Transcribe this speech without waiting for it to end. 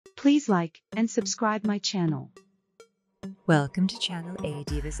Please like and subscribe my channel. Welcome to channel Ai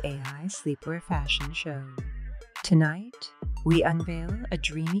Divas AI Sleepwear Fashion Show. Tonight, we unveil a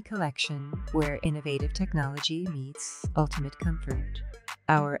dreamy collection where innovative technology meets ultimate comfort.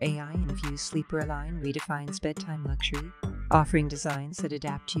 Our AI-infused sleepwear line redefines bedtime luxury, offering designs that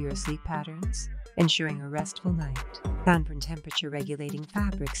adapt to your sleep patterns, ensuring a restful night. Found from temperature-regulating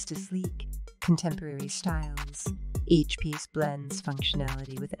fabrics to sleek, contemporary styles, each piece blends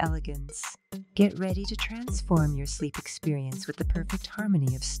functionality with elegance. Get ready to transform your sleep experience with the perfect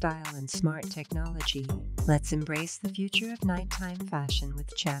harmony of style and smart technology. Let's embrace the future of nighttime fashion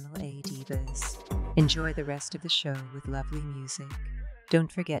with channel Ai Divas. Enjoy the rest of the show with lovely music.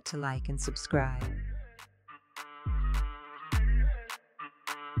 Don't forget to like and subscribe.